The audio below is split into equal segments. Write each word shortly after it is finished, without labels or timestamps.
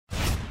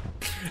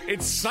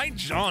It's St.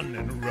 John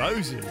and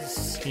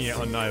Roses here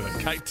on Nova.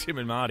 Kate, Tim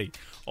and Marty,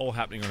 all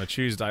happening on a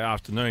Tuesday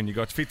afternoon. You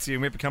got Fitzy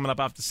and Whipper coming up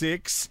after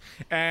 6.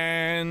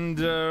 And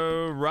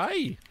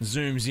Ray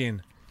zooms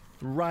in.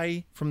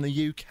 Ray from the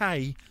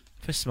UK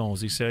for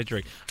Smallsy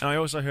surgery. And I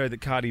also heard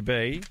that Cardi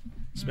B,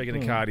 speaking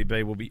of Cardi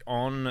B, will be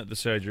on the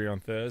surgery on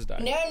Thursday.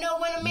 Never know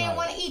when a man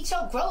want to eat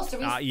your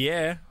groceries.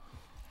 Yeah.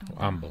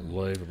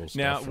 Unbelievable stuff.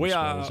 Now, from we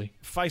are Smallsy.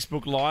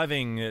 Facebook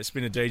Living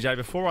Spinner DJ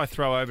before I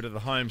throw over to the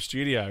home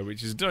studio,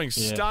 which is doing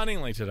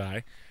stunningly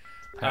today.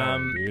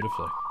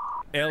 Beautifully.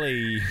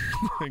 Ellie,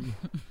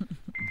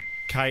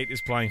 Kate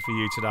is playing for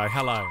you today.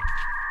 Hello.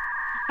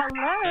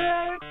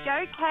 Hello.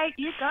 Go, Kate.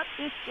 You got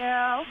this,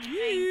 girl. Thank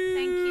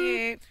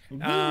you.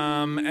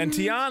 And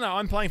Tiana,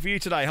 I'm playing for you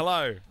today.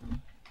 Hello.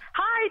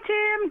 Hi,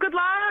 Tim. Good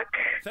luck.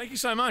 Thank you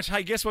so much.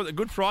 Hey, guess what? A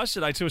good prize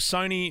today to a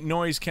Sony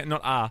noise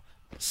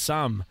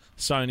some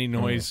Sony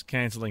noise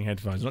cancelling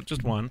headphones, not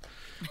just one.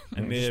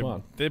 And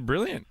they're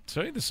brilliant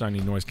too, the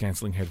Sony noise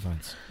cancelling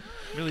headphones.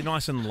 Really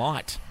nice and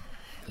light,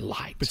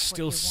 but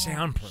still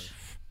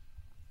soundproof.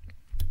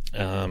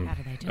 Am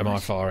I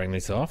firing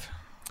this off?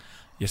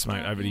 Yes,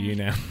 mate, over to you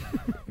now.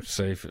 Let's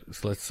see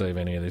if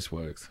any of this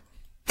works.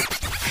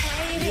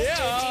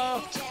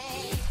 Yeah.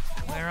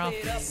 We're off.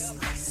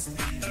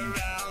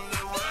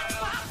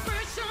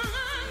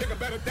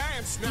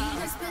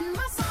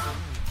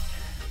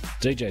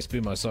 DJ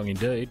Spin My Song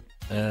indeed.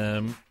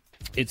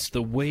 It's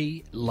the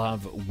We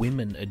Love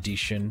Women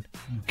edition.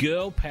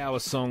 Girl power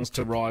songs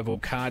to rival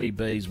Cardi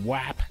B's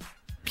WAP.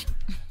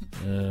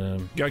 Go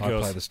I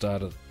girls. play the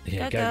start of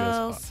Go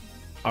girls.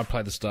 I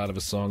play the start of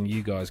a song.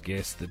 You guys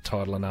guess the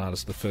title and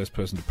artist. The first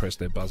person to press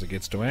their buzzer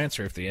gets to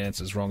answer. If the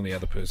answer's wrong, the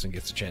other person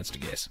gets a chance to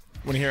guess.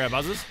 Want to hear our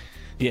buzzers?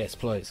 Yes,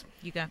 please.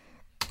 You go.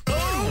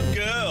 Oh,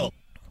 girl.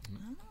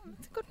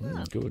 It's a good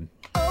one. Good.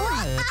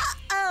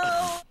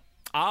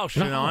 Oh,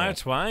 Shania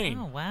Twain.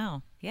 Oh,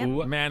 wow. Yeah.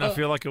 Ooh, Man, I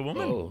feel like a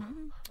woman. oh.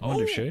 I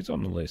wonder if she's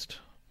on the list.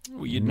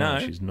 Well, you'd No,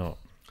 know. she's not.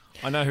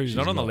 I know who's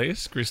not on the not.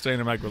 list.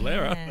 Christina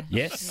Aguilera. Yeah.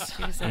 Yes.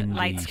 She was in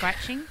late the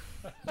scratching.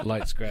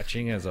 late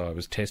scratching as I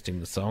was testing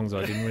the songs.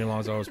 I didn't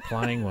realise I was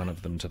playing one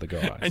of them to the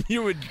guys. And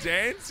you were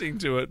dancing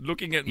to it,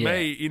 looking at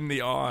me in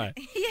the eye.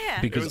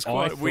 Yeah. Because was I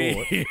quite thought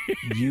weird.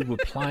 you were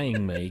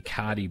playing me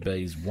Cardi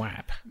B's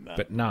WAP.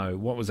 But no,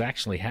 what was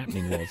actually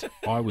happening was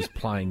I was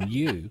playing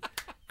you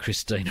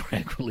Christina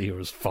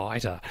Aguilera's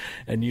Fighter.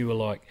 And you were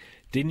like,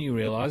 didn't you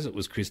realise it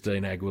was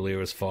Christina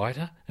Aguilera's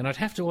Fighter? And I'd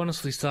have to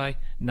honestly say,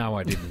 no,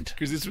 I didn't.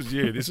 Because this was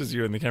you. This was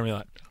you in the camera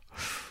like,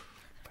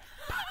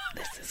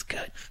 This is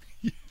good.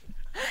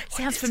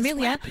 Sounds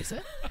familiar. Is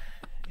it?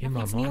 In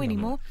my It's mind, new I'm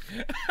anymore.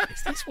 like,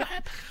 is this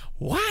WAP?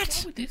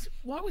 what?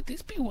 Why would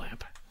this be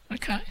WAP?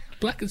 Okay.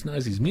 Blackers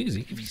knows his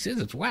music. If he says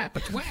it's WAP,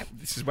 it's WAP.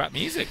 This is WAP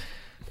music.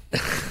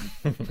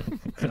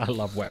 I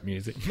love WAP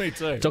music. Me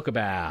too. Talk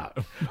about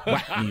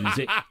WAP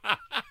music.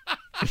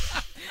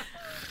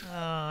 Oh,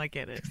 I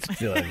get it.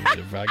 Still a bit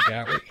of rug,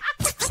 can't we?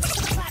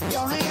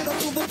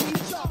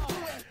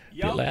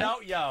 Yo,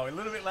 loud? yo, a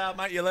little bit loud,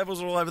 mate. Your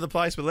levels are all over the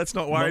place, but let's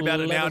not worry about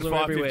it now at Levels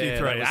are everywhere. 5:53.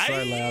 That was so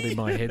Hey! loud in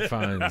my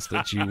headphones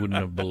that you wouldn't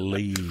have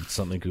believed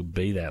something could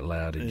be that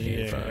loud in Yeah,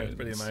 headphones. it's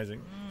pretty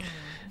amazing.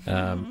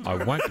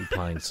 I won't be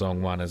playing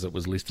song one as it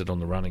was listed on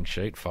the running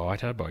sheet.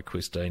 Fighter by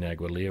Christine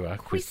Aguilera.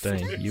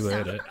 Christine, you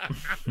heard it.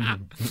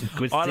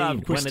 Christine, I love one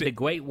of Christi- the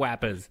great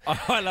whappers.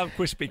 I love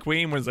Crispy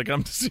Queen when they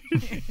come to see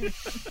you.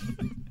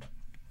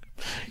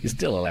 You're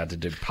still allowed to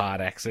do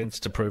part accents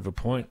to prove a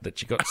point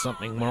that you got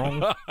something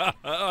wrong.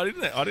 I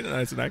didn't know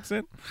it's an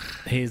accent.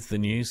 Here's the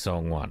new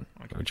song one,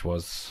 which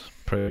was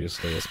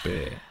previously a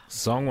spare.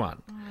 Song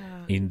one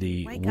in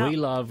the Wake We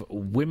up. Love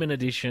Women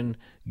edition,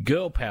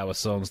 girl power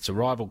songs to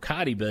rival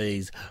Cardi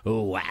B's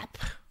WAP.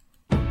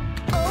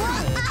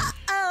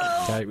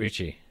 Kate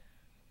Ritchie.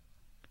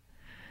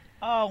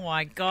 Oh,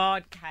 my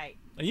God, Kate.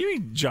 Are you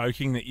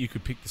joking that you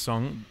could pick the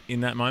song in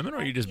that moment, or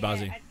are you just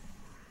buzzing?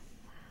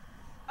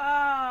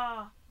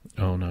 Oh,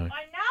 Oh no. I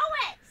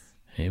know it.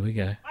 Here we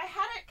go. I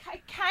had it.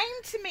 It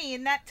came to me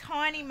in that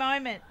tiny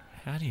moment.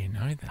 How do you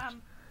know that?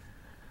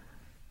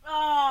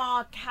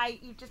 Oh,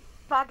 Kate, you just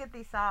buggered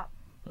this up.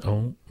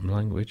 Oh,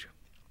 language.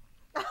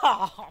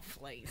 Oh,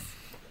 please.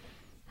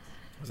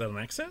 Was that an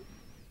accent?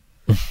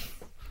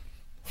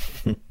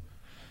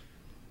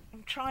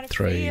 I'm trying to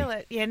 3, feel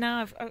it. Yeah,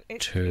 no.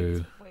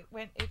 2,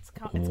 it's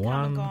come and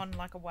 1. gone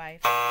like a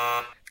wave.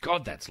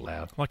 God, that's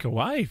loud. Like a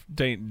wave.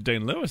 Dean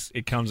Lewis,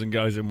 it comes and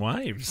goes in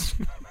waves.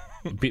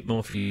 A bit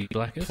more for you,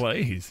 Blackers.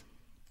 Please.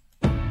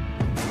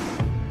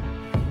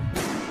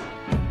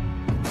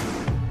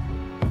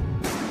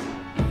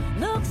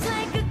 Looks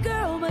like a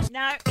girl, but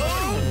no.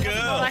 Oh, girl.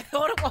 What I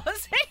thought it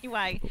was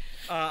anyway.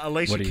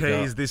 Alicia What do you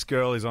Keys, got? This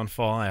Girl Is on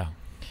Fire.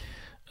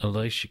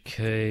 Alicia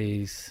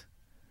Keys.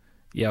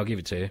 Yeah, I'll give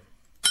it to you.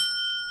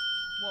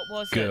 What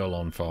was Girl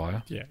on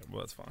Fire. Yeah, well,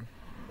 that's fine.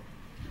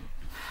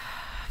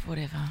 it?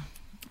 Whatever.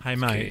 Hey,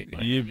 mate, good,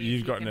 mate.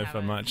 you've gotten can her for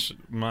have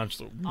it.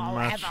 much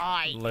have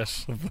I?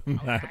 less than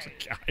that,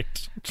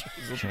 Kate.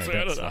 Jesus, Okay,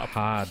 turn that's it the up.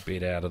 hard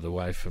bit out of the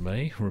way for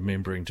me,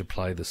 remembering to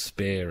play the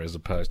spare as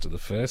opposed to the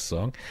first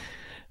song.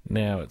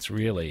 Now it's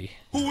really...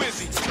 Who is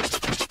he?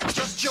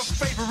 Just your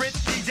favorite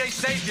DJ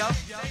Savior.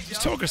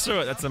 Just talk us through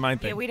it. That's the main Yeah,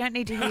 thing. we don't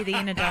need to hear the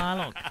inner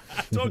dialogue.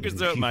 Talk us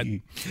through it,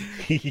 mate.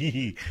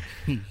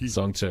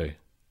 Song 2.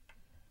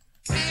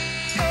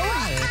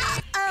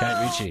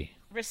 Kate Ritchie,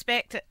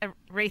 Respect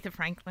Aretha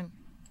Franklin.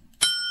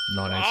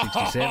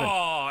 1967. Oh,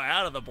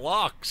 out of the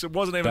blocks. It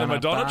wasn't even a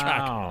Madonna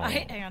track.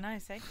 I know,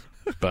 see?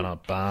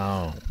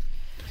 Ba-da-bow.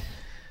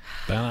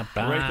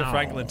 Ba-da-bow. Aretha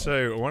Franklin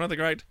too. One of the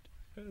great.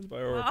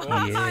 By all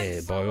reports. Yeah,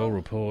 by all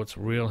reports,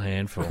 real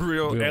handful.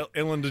 Real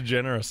Ellen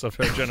DeGeneres of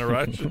her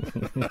generation.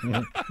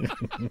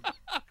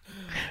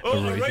 Oh,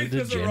 Aretha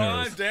Aretha's DeGeneres.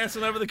 arrived,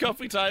 dancing over the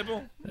coffee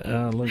table.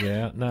 Look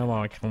out. No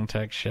eye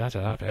contact. Shut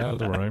up. Out of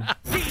the room.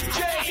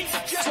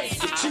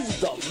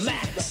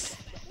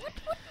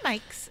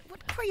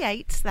 What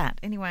creates that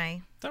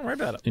anyway? Don't worry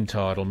about it.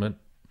 Entitlement.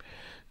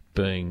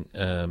 Being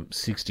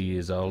 60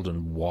 years old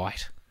and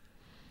white.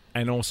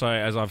 And also,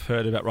 as I've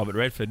heard about Robert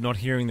Redford, not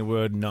hearing the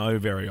word no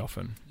very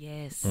often.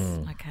 Yes.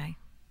 Okay.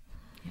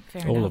 Yeah,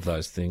 fair All enough. of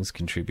those things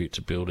contribute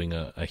to building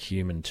a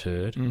human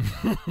turd. And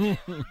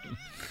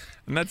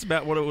that's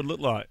about what it would look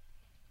like.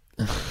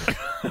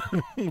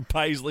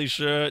 Paisley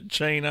shirt,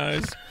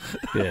 chinos,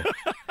 Yeah.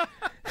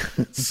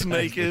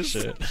 sneakers.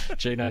 Shirt.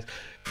 Chinos.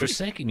 For a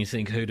second you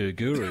think Hoodoo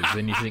Gurus,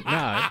 then you think,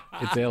 no,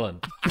 it's Ellen.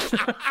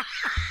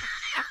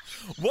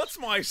 What's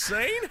my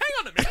scene? Hang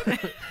on a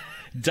minute.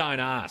 Don't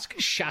ask.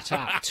 Shut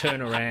up.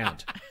 Turn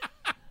around.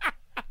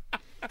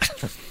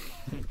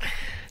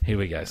 Here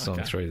we go.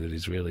 Song 3 that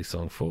is really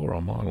song 4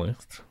 on my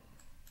list.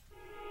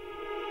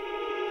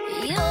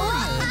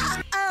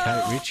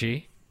 Kate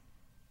Ritchie.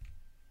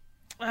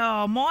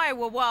 Oh, my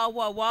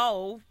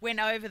whoa went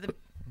over the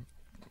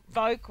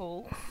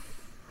vocal.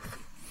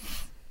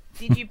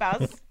 Did you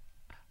buzz?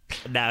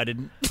 No, I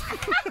didn't.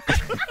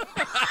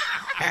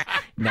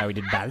 No, he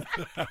did buzz.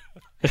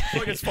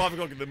 Like it's 5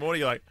 o'clock in the morning.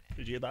 You're like,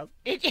 did you hear that?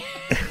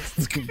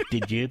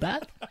 Did you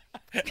buzz?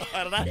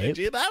 I don't know. Did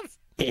you hear that?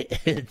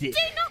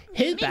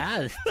 Who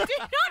buzzed? Do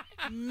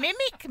not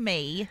mimic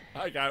me.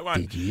 Okay,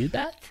 one. Did you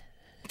buzz?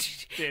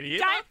 Did you hear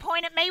Don't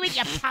point at me with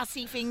your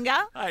pussy finger.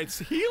 that? Hey, it's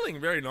healing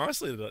very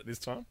nicely this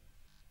time.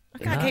 I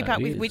can't No, keep up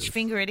it with is. which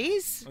finger it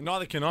is.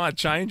 Neither can I. It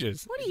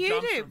changes. What do you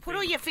Jumps do? from Put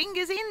all your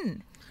fingers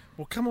in.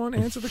 Well, come on,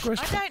 answer the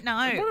question.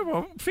 I don't know.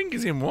 What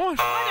fingers in what?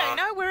 I don't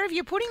know. Wherever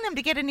you're putting them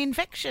to get an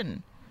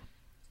infection.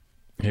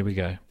 Here we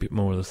go. Bit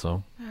more of the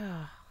song.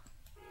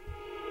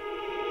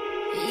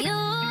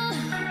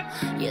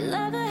 You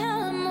love it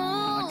how I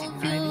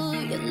move you.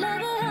 You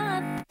love it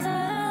how I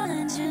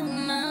touch you,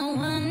 my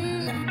one.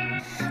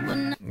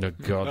 Oh,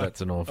 God,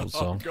 that's an awful Oh,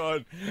 song.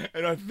 God.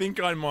 And I think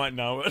I might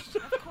know it.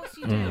 Of course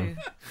you do.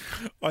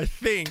 I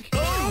think.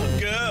 Oh,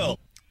 girl.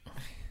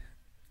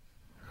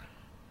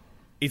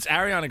 It's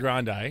Ariana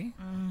Grande.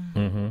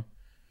 Mm-hmm.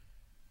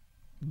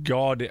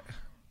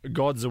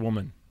 God's a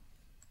woman.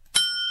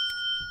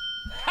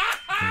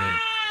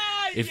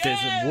 If there's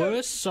a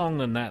worse song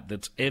than that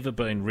that's ever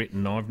been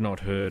written, I've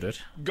not heard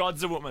it.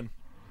 God's a woman.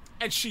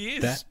 And she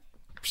is. That-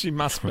 She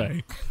must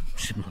be.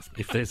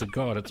 If there's a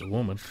God, it's a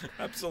woman.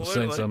 I've Absolutely.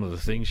 seen some of the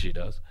things she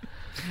does.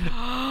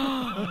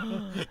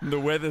 The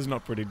weather's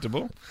not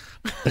predictable.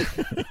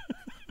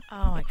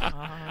 Oh my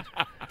God!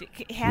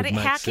 How Would make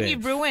can you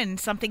sense. ruin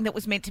something that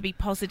was meant to be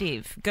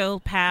positive? Girl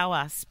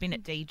power, spin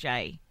it,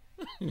 DJ.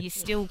 You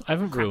still I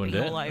haven't ruined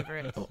crapping it. all over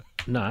it.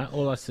 No,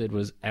 all I said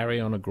was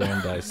Ariana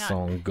Grande's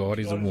song "God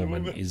Is a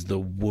Woman" is the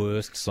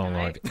worst song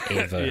I've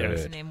ever And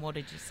heard. then what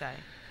did you say?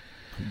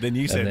 Then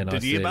you And said, then I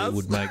did you said buzz? it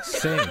would make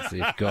sense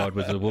if God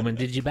was a woman.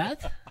 Did you buzz?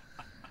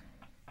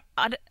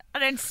 I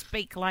don't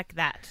speak like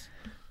that.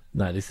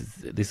 No, this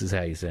is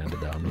how you sounded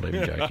though. I'm not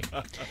even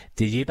joking.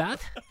 Did you buzz?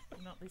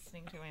 I'm not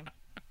listening to him.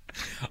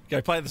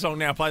 Okay, play the song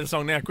now. Play the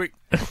song now, quick.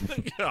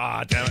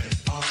 Ah, damn it.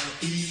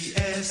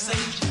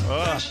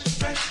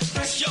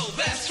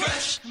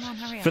 Come on,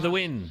 hurry up. For the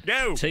win.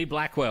 Go. T.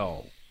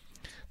 Blackwell.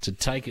 To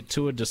take it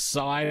to a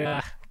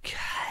decider,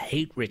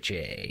 Kate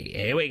Ritchie.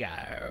 Here we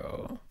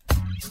go.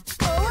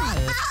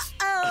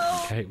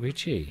 Kate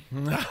Ritchie.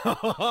 Take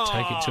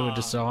it to a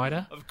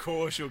decider. Of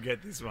course you'll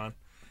get this one.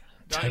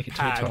 Take it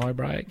to a tie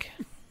break.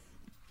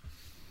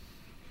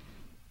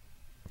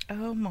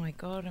 Oh my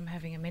God! I'm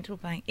having a mental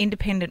blank.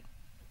 Independent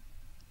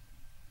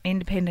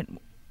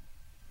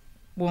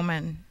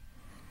woman.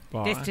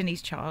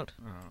 Destiny's Child.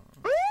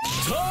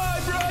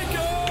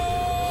 Tiebreaker!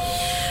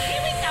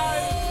 Here we go.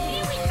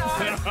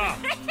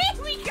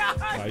 Here we go.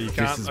 Oh, you This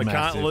can't, is I can't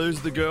massive.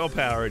 lose the girl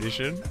power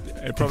edition.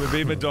 It'd probably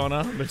be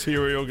Madonna,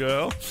 Material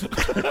Girl, for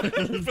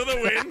the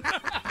win.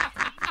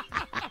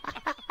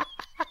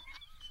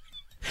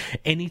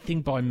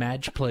 Anything by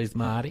Madge, please,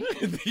 Marty.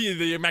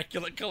 the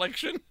Immaculate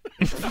Collection.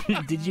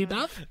 Did you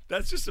buff?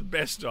 That's just the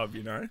best of,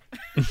 you know.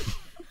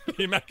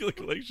 The Immaculate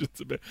Collection's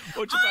the best.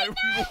 What's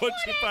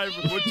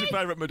your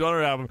favourite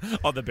Madonna album?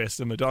 Oh, the best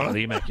of Madonna.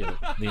 The Immaculate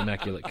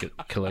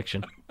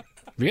Collection.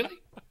 Really?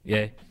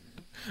 Yeah.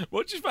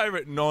 What's your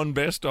favourite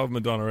non-best of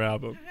Madonna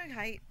album? I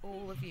hate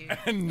all of you.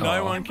 And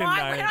no one can Why,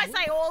 name. when I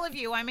say all of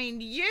you, I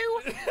mean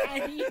you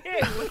and you.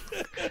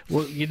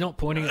 Well, you're not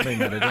pointing at me,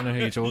 mate. I don't know who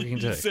you're talking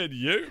to. You said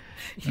you.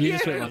 You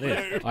just went like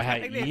this. I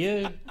hate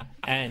you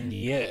and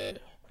you.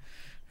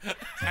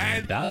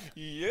 And Duh.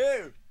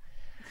 you.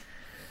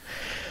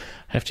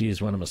 Have to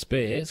use one of my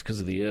spares because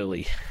of the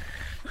early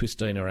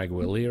Christina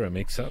Aguilera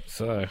mix-up,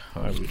 so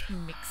I would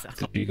Mix up.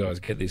 hope you guys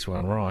get this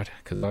one right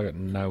because I got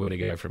nowhere to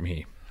go from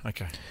here.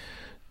 Okay.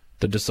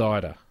 The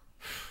Decider,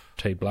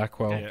 T.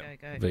 Blackwell Yeah.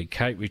 Go. v.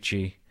 Kate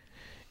Ritchie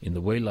in the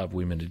We Love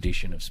Women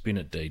edition of Spin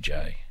It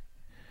DJ.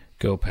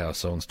 Girl power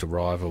songs to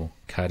rival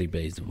Cardi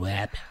B's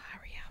WAP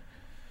Hurry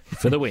up.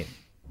 for the win.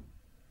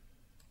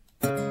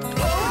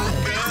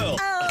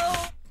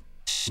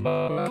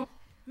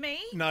 Me?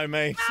 No,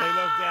 me. See,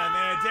 look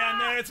down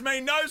there. It's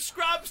me. No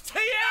scrubs. TLC.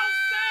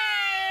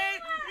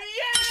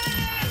 Yes.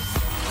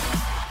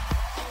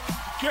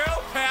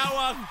 Girl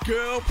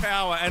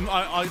power. And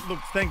I look.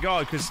 Thank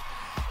God, because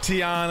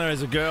Tiana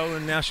is a girl,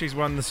 and now she's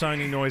won the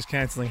Sony noise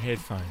cancelling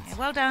headphones. Yeah,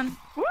 well done.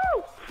 Woo!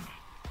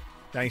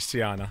 Thanks,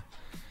 Tiana.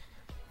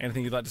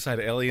 Anything you'd like to say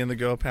to Ellie in the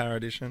Girl Power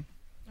edition?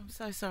 I'm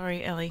so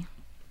sorry, Ellie.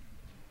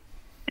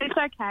 It's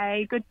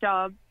okay. Good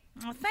job.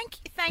 Oh, thank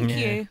you.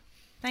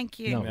 Thank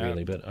you. Not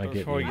really, but I get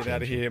Before we the get out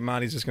of intention. here,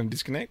 Marty's just going to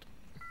disconnect.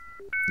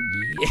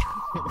 Yeah.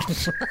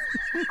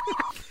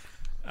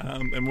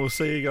 And we'll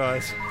see you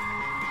guys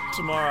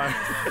tomorrow.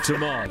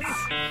 Tomorrow. Well,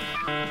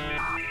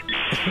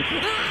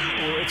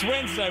 it's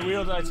Wednesday,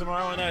 Wheel Day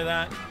tomorrow, I know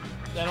that.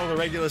 And all the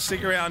regulars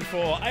stick around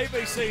for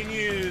ABC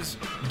News.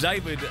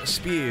 David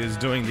Spears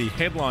doing the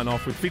headline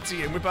off with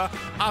Fitzy and Whipper.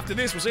 After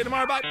this, we'll see you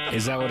tomorrow, bye.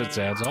 Is that what it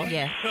sounds like?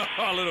 Yeah,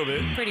 A little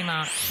bit. pretty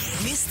much.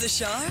 Miss the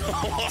show?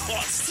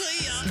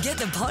 Get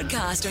the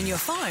podcast on your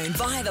phone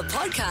via the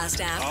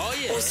podcast app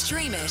or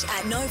stream it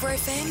at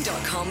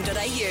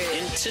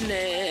novofm.com.au.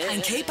 Internet.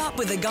 And keep up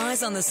with the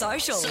guys on the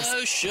socials.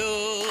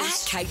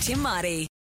 At Kate Tim Marty.